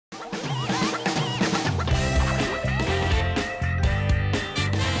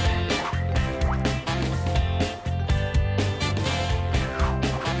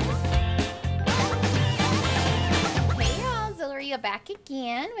back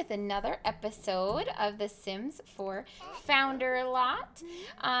again with another episode of The Sims 4 Founder Lot.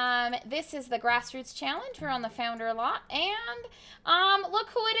 This is the Grassroots Challenge. We're on the Founder Lot, and look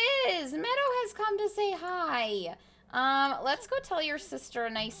who it is. Meadow has come to say hi. Let's go tell your sister a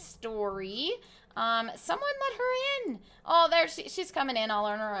nice story. Someone let her in. Oh, there she's coming in all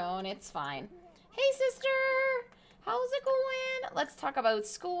on her own. It's fine. Hey, sister. How's it going? Let's talk about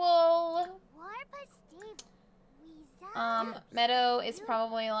school. Meadow is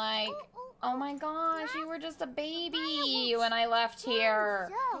probably like, oh my gosh, you were just a baby when I left here.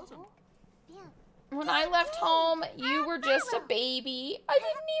 When I left home, you were just a baby. I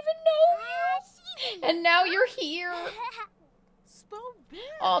didn't even know you. And now you're here.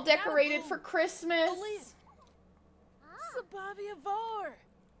 All decorated for Christmas.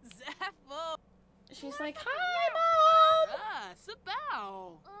 She's like, hi, Mom.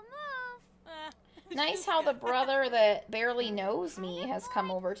 Nice how the brother that barely knows me has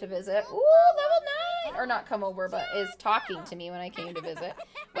come over to visit. Ooh, level 9! Or not come over, but is talking to me when I came to visit.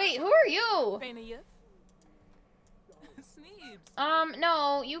 Wait, who are you?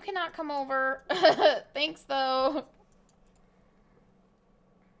 No, you cannot come over. Thanks, though.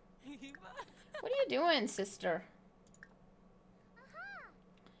 What are you doing, sister?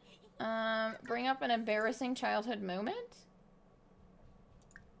 Bring up an embarrassing childhood moment?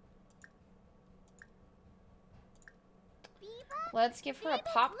 Let's give her a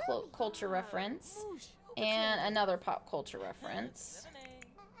pop culture reference and another pop culture reference.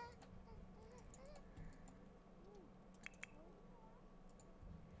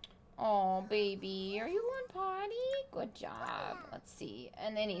 Oh, baby, are you on potty? Good job. Let's see.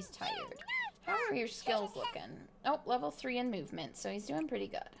 And then he's tired. How are your skills looking? Oh, level 3 in movement, so he's doing pretty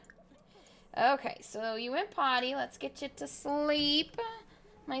good. Okay, so you went potty. Let's get you to sleep,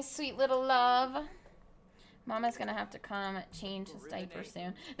 my sweet little love. Mama's gonna have to come change his diaper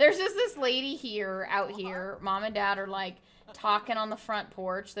soon. There's just this lady here, out here. Mom and Dad are like talking on the front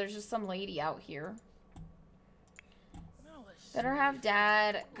porch. There's just some lady out here. Better have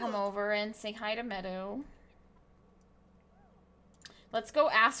Dad come over and say hi to Meadow. Let's go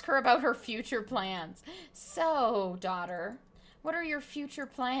ask her about her future plans. So, daughter, what are your future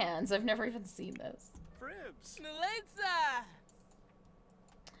plans? I've never even seen this.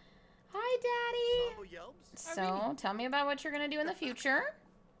 Hi, Daddy. So, tell me about what you're going to do in the future.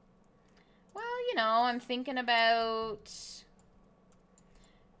 Well, you know, I'm thinking about,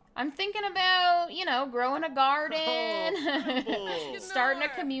 you know, growing a garden. Starting a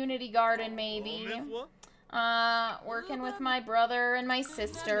community garden, maybe. Working with my brother and my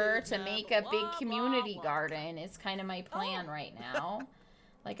sister to make a big community garden is kind of my plan right now.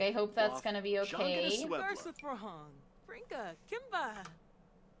 Like, I hope that's going to be okay.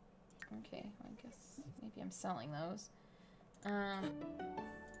 Okay, I guess maybe I'm selling those. Okay,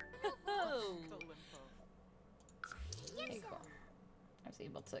 cool. I was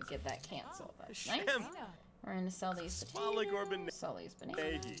able to get that canceled. That's nice. We're going to sell these potatoes. Sell these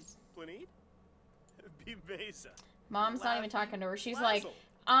bananas. Mom's not even talking to her. She's like,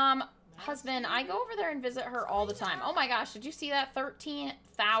 husband, I go over there and visit her all the time. Oh my gosh, did you see that?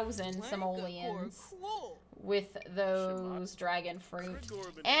 13,000 simoleons with those dragon fruit.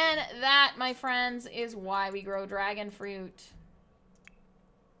 And that, my friends, is why we grow dragon fruit.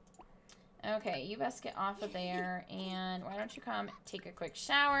 Okay, you best get off of there, and why don't you come take a quick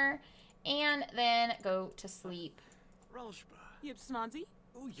shower, and then go to sleep.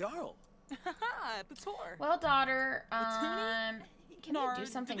 Well, daughter, can we do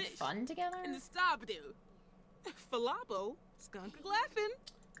something fun together? We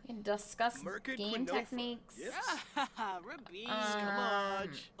can discuss game techniques.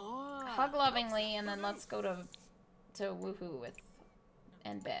 Hug lovingly, and then let's go to woohoo with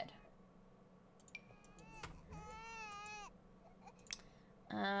and bed.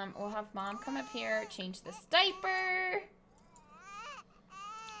 We'll have Mom come up here, change this diaper.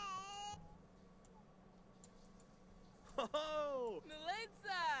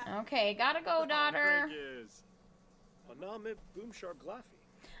 Okay, gotta go, daughter.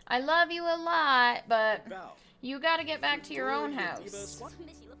 I love you a lot, but you gotta get back to your own house.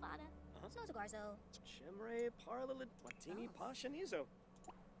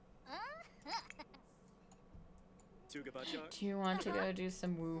 Do you want to go do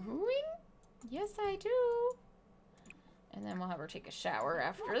some woohooing? Yes, I do. And then we'll have her take a shower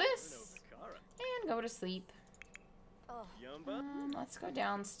after this and go to sleep. Let's go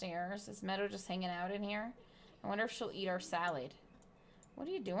downstairs. Is Meadow just hanging out in here? I wonder if she'll eat our salad. What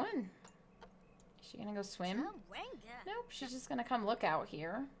are you doing? Is she gonna go swim? Nope, she's just gonna come look out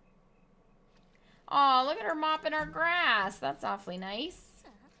here. Oh, look at her mopping our grass. That's awfully nice.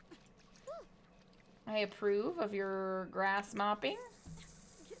 I approve of your grass mopping.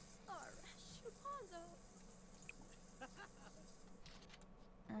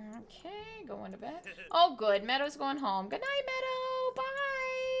 Okay, going to bed. Oh, good. Meadow's going home. Good night, Meadow.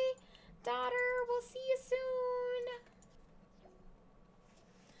 Bye. Daughter, we'll see you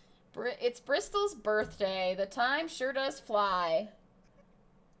soon. It's Bristol's birthday. The time sure does fly.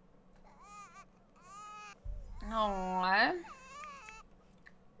 Aww.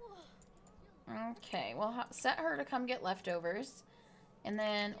 Okay, we'll set her to come get leftovers. And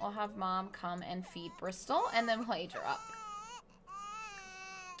then we'll have Mom come and feed Bristol. And then we'll age her up.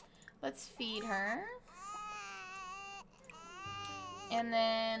 Let's feed her. And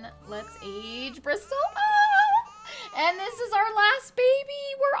then let's age Bristol. Oh! And this is our last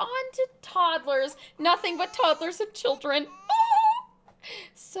baby. We're on to toddlers. Nothing but toddlers and children. Oh!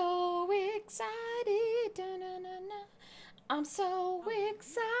 So excited. Da-na-na-na. I'm so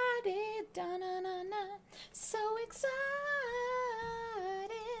excited. Da-na-na-na. So excited.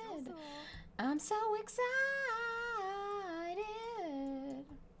 I'm so excited.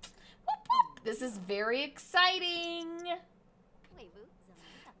 This is very exciting.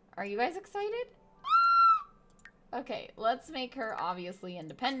 Are you guys excited? Okay, let's make her obviously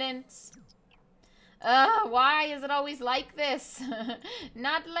independent. Why is it always like this?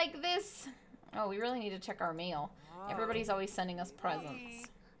 Not like this. Oh, we really need to check our mail. Everybody's always sending us presents.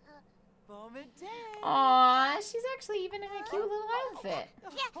 Aw, she's actually even in a cute little outfit.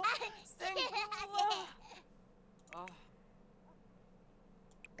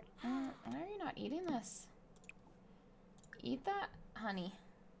 Why are you not eating this? Eat that, honey.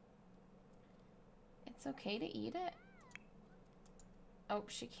 It's okay to eat it. Oh,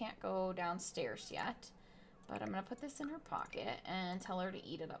 she can't go downstairs yet. But I'm going to put this in her pocket and tell her to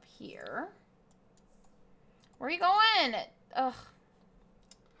eat it up here. Where are you going? Ugh.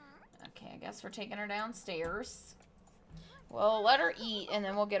 Okay, I guess we're taking her downstairs. We'll let her eat and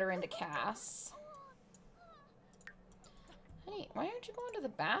then we'll get her into Cass. Honey, why aren't you going to the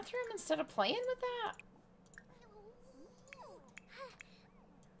bathroom instead of playing with that?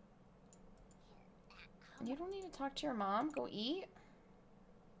 You don't need to talk to your mom. Go eat.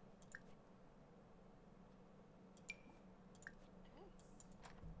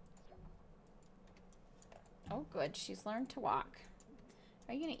 Oh, good. She's learned to walk.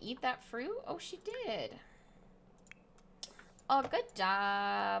 Are you going to eat that fruit? Oh, she did. Oh, good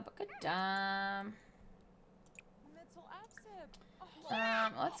job. Good job.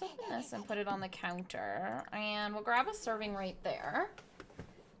 Let's open this and put it on the counter. And we'll grab a serving right there.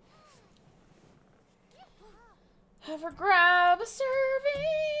 Have her grab a serving.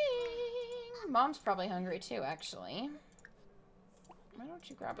 Mom's probably hungry too, actually. Why don't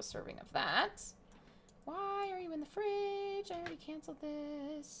you grab a serving of that? Why are you in the fridge? I already canceled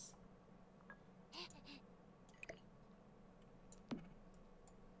this.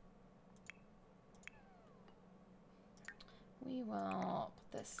 We will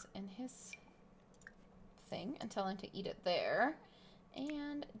put this in his thing and tell him to eat it there.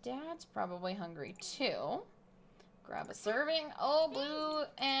 And Dad's probably hungry too. Grab a serving. Oh, Blue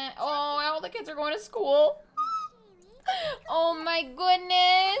and... Oh, all the kids are going to school. Oh, my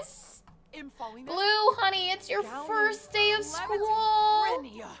goodness. Blue, honey, it's your first day of school.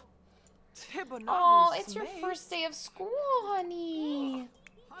 Oh, it's your first day of school, honey.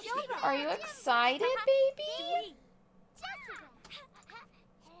 Are you excited, baby?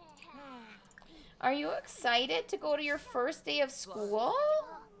 Are you excited to go to your first day of school?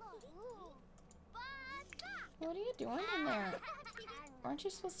 What are you doing in there? Aren't you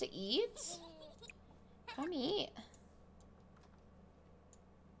supposed to eat? Come eat.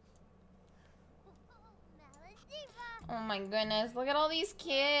 Oh my goodness, look at all these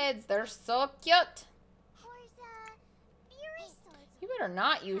kids. They're so cute. You better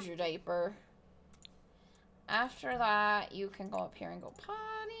not use your diaper. After that, you can go up here and go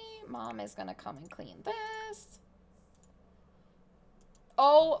potty. Mom is gonna come and clean this.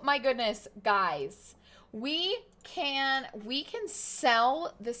 Oh my goodness, guys. We can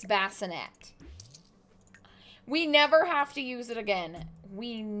sell this bassinet. We never have to use it again.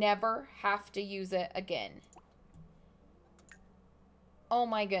 We never have to use it again. Oh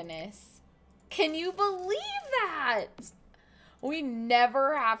my goodness. Can you believe that? We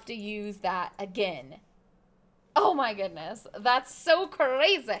never have to use that again. Oh my goodness. That's so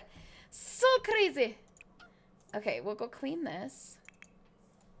crazy. So crazy. Okay, we'll go clean this.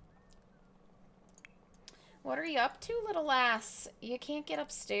 What are you up to, little lass? You can't get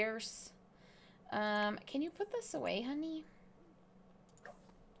upstairs. Can you put this away, honey?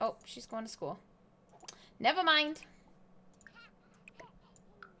 Oh, she's going to school. Never mind.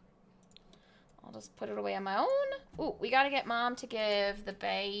 I'll just put it away on my own. Ooh, we gotta get Mom to give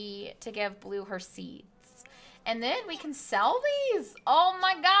Blue her seeds. And then we can sell these. Oh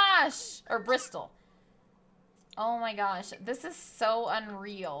my gosh. Or Bristol. Oh my gosh. This is so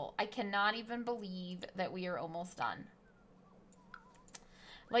unreal. I cannot even believe that we are almost done.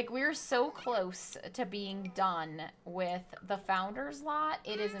 Like, we're so close to being done with the Founders lot.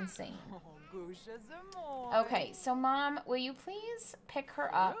 It is insane. Okay, so Mom, will you please pick her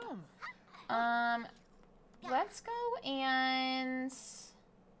up? Let's go and...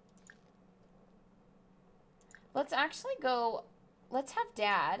 let's actually go... let's have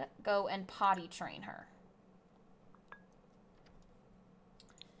Dad go and potty train her.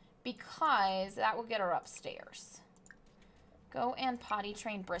 Because that will get her upstairs. Go and potty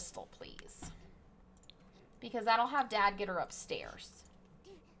train Bristol, please. Because that'll have Dad get her upstairs.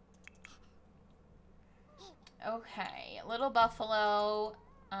 Okay, little Buffalo.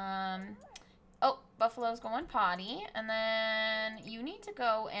 Oh, Buffalo's going potty. And then you need to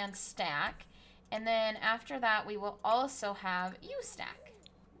go and stack. And then after that, we will also have you stack.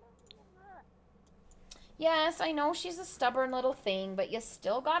 Yes, I know she's a stubborn little thing, but you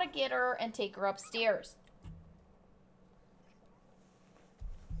still gotta get her and take her upstairs.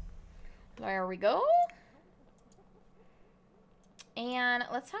 There we go. And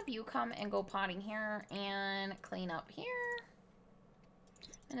let's have you come and go potting here and clean up here.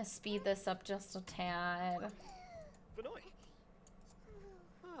 I'm going to speed this up just a tad.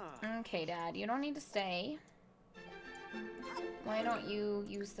 Okay, Dad, you don't need to stay. Why don't you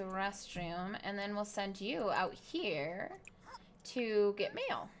use the restroom, and then we'll send you out here to get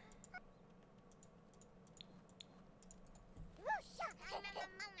mail.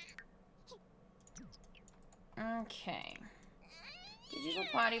 Okay. Did you go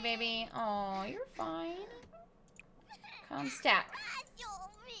potty, baby? Oh, you're fine. Come stack.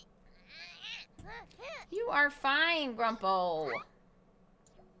 You are fine, Grumpo.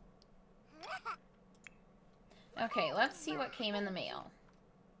 Okay, let's see what came in the mail.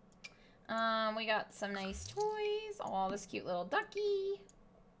 We got some nice toys. Oh, this cute little ducky.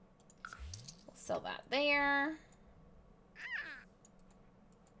 We'll sell that there.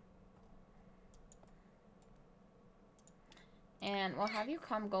 And we'll have you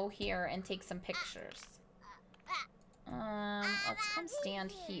come go here and take some pictures. Let's come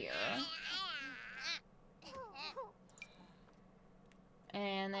stand here.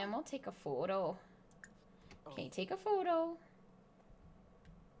 And then we'll take a photo. Okay, take a photo.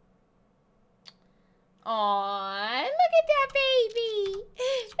 Aw, look at that baby!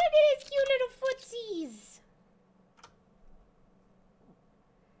 Look at his cute little footsies!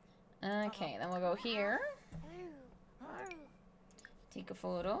 Okay, then we'll go here. Take a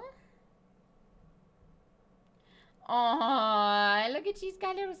photo. Aw, look at she's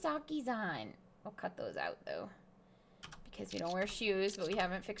got little sockies on. We'll cut those out though, because we don't wear shoes, but we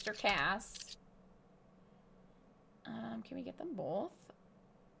haven't fixed her cast. Can we get them both?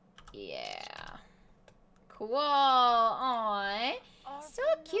 Yeah. Cool. Aw, so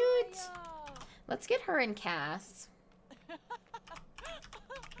cute. Let's get her in cast.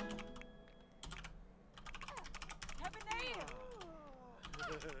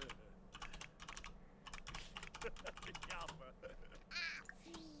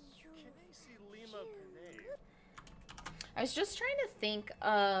 I was just trying to think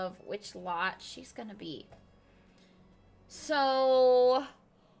of which lot she's gonna be. So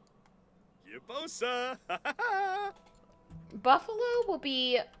Buffalo will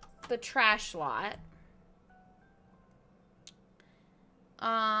be the trash lot.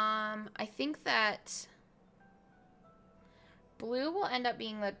 I think that Blue will end up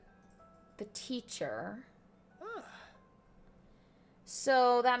being the teacher.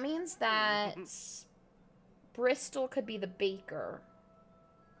 So that means that Bristol could be the baker.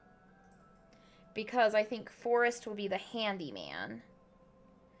 Because I think Forrest will be the handyman.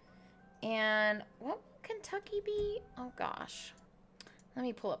 And what will Kentucky be? Oh gosh. Let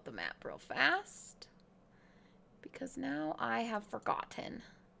me pull up the map real fast. Because now I have forgotten.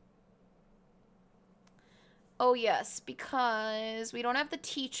 Oh yes, because we don't have the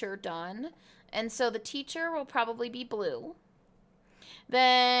teacher done. And so the teacher will probably be Blue.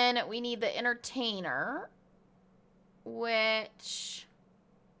 Then we need the entertainer, which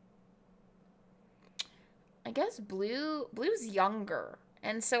I guess Blue's younger.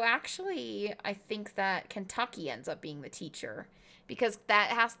 And so actually I think that Kentucky ends up being the teacher, because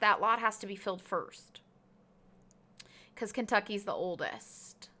that lot has to be filled first. Because Kentucky's the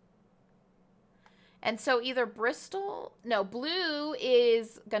oldest. And so either Blue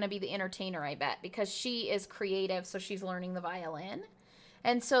is going to be the entertainer, I bet, because she is creative, so she's learning the violin.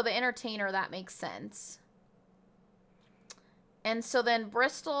 And so the entertainer, that makes sense. And so then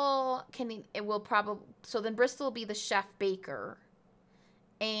Bristol Bristol will be the chef baker.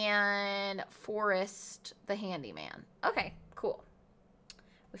 And Forrest the handyman. Okay, cool.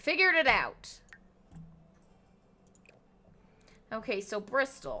 We figured it out. Okay, so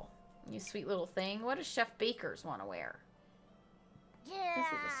Bristol, you sweet little thing. What does Chef Baker's want to wear? This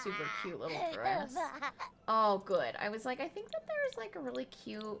is a super cute little dress. Oh, good. I was like, I think that there's like a really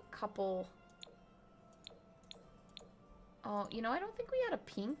cute couple. Oh, you know, I don't think we had a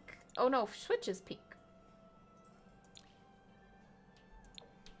pink. Oh, no, Switch is pink.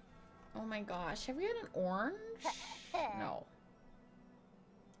 Oh my gosh, have we had an orange? No.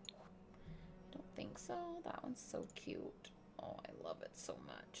 Don't think so. That one's so cute. Oh, I love it so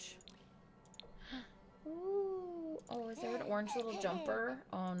much. Ooh. Oh, is there an orange little jumper?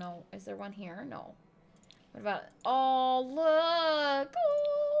 Oh, no. Is there one here? No. What about... Oh, look!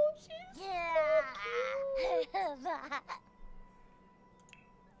 Oh, she's so cute!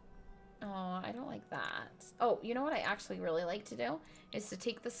 Oh, I don't like that. Oh, you know what I actually really like to do? Is to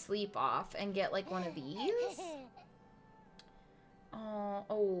take the sleep off and get, like, one of these. Oh,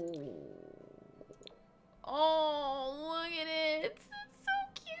 oh. Oh, look at it. It's so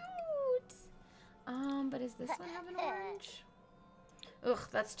cute. But does this one have an orange? Ugh,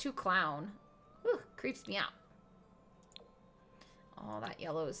 that's too clown. Ugh, creeps me out. Oh, that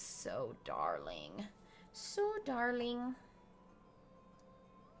yellow is so darling. So darling.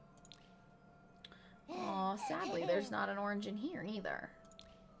 Oh, sadly, there's not an orange in here either.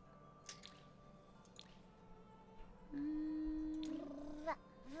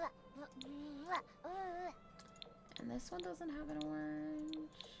 And this one doesn't have an orange.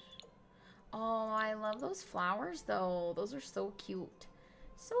 Oh, I love those flowers, though. Those are so cute.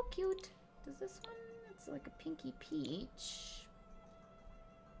 So cute. Does this one? It's like a pinky peach.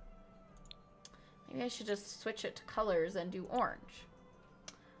 Maybe I should just switch it to colors and do orange.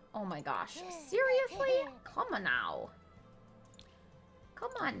 Oh my gosh. Seriously? Come on now.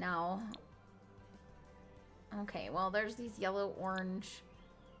 Come on now. Okay, well, there's these yellow, orange.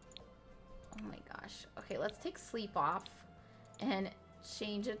 Oh my gosh. Okay, let's take sleep off and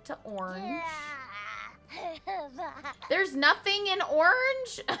change it to orange. There's nothing in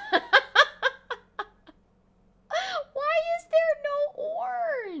orange? Why is there no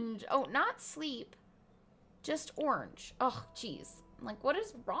orange? Oh, not sleep. Just orange. Oh, jeez. I'm like, what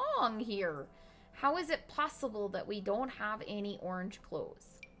is wrong here? How is it possible that we don't have any orange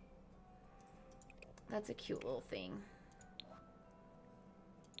clothes? That's a cute little thing.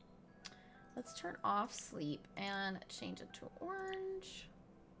 Let's turn off sleep and change it to orange.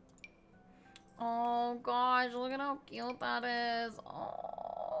 Oh gosh, look at how cute that is.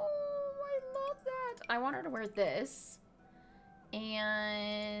 Oh, I love that. I want her to wear this.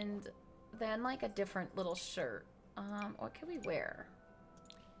 And then like a different little shirt. What can we wear?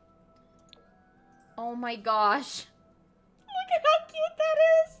 Oh my gosh. Look at how cute that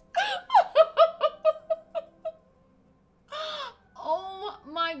is. Oh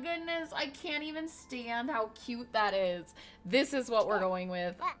my goodness. I can't even stand how cute that is. This is what we're going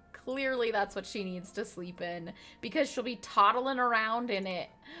with. Clearly that's what she needs to sleep in. Because she'll be toddling around in it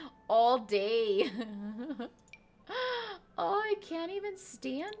all day. Oh, I can't even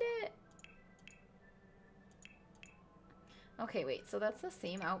stand it. Okay, wait, so that's the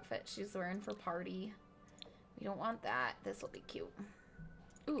same outfit she's wearing for party. We don't want that. This will be cute.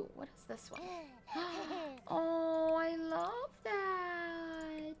 Ooh, what is this one? Oh, I love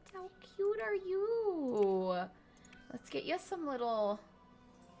that. How cute are you? Let's get you some little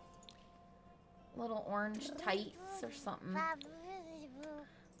orange tights or something.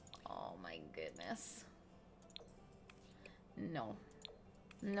 Oh my goodness. No.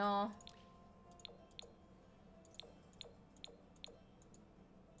 No.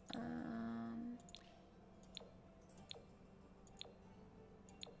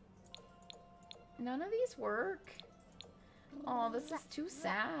 None of these work. Oh, this is too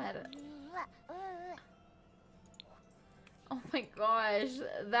sad. Oh my gosh,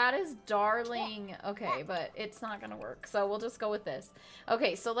 that is darling. Okay, but it's not gonna work, so we'll just go with this.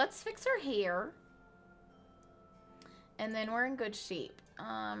 Okay, so let's fix her hair. And then we're in good shape.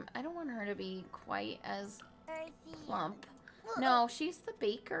 I don't want her to be quite as plump. No, she's the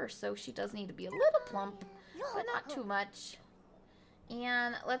baker, so she does need to be a little plump, but not too much.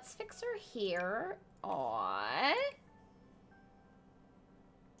 And let's fix her hair. Aww.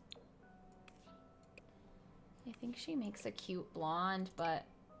 I think she makes a cute blonde, but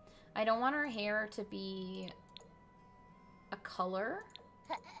I don't want her hair to be a color.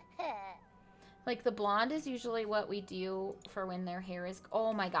 Like the blonde is usually what we do for when their hair is...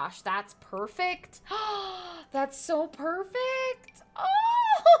 Oh my gosh, that's perfect. That's so perfect. Oh,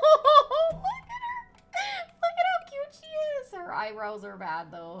 look at her. Look at how cute she is. Her eyebrows are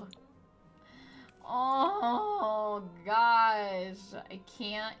bad though. Oh gosh, I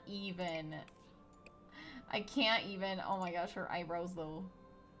can't even. Oh my gosh, her eyebrows though.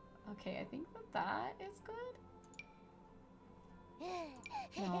 Okay, I think that is good.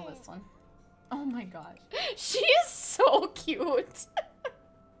 No, this one. Oh my gosh. She is so cute.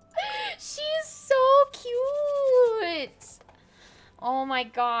 She is so cute. Oh my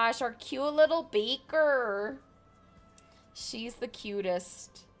gosh, our cute little baker. She's the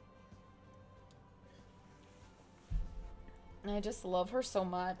cutest. I just love her so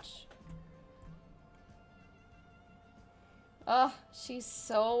much. Oh, she's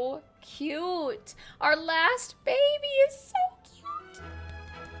so cute. Our last baby is so cute.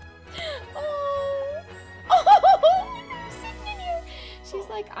 Oh. Oh, I'm sitting in here. She's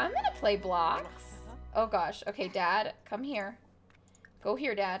like, I'm gonna play blocks. Oh gosh. Okay, Dad, come here. Go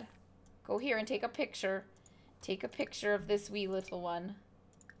here, Dad. Go here and take a picture. Take a picture of this wee little one.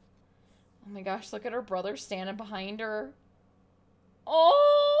 Oh my gosh, look at her brother standing behind her.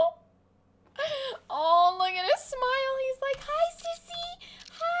 Oh! Oh, look at his smile. He's like, hi, sissy.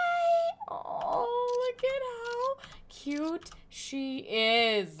 Hi. Oh, look at how cute she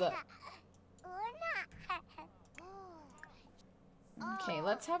is. Okay,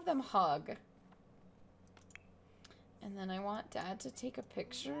 let's have them hug. And then I want Dad to take a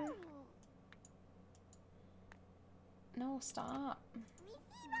picture. No, stop.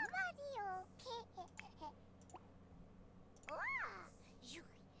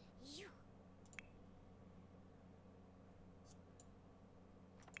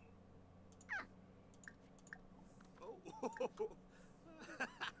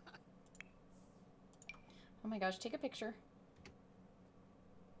 Oh my gosh, take a picture.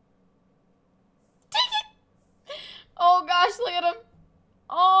 Take it! Oh gosh, look at him.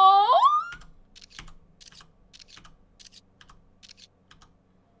 Oh!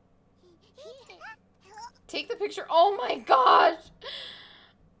 Take the picture. Oh my gosh.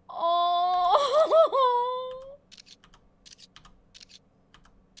 Oh.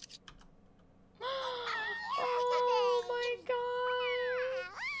 Oh my god.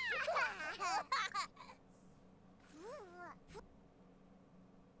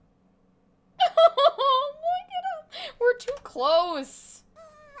 Oh, look at him. We're too close.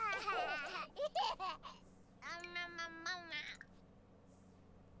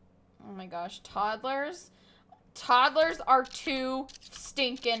 Oh my gosh, toddlers. Toddlers are too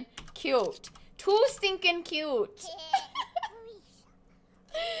stinking cute. Too stinking cute.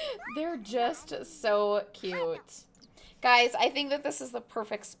 They're just so cute. Guys, I think that this is the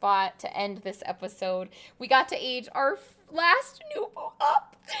perfect spot to end this episode. We got to age our last new boo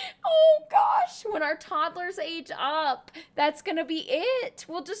up. Oh gosh, when our toddlers age up, that's gonna be it.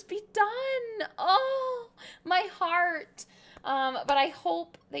 We'll just be done. Oh, my heart. But I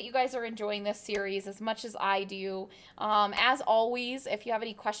hope that you guys are enjoying this series as much as I do. As always, if you have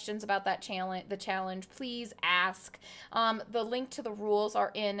any questions about that challenge, please ask. The link to the rules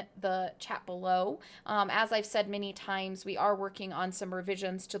are in the chat below. As I've said many times, we are working on some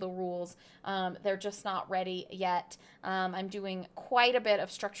revisions to the rules. They're just not ready yet. I'm doing quite a bit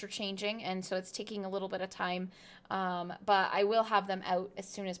of structure changing, and so it's taking a little bit of time. But I will have them out as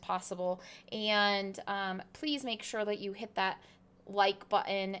soon as possible. And please make sure that you hit that like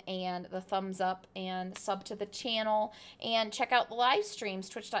button and the thumbs up and sub to the channel and check out the live streams,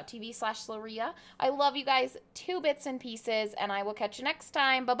 twitch.tv/Zylria. I love you guys 2 bits and pieces, and I will catch you next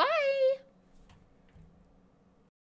time. Bye-bye.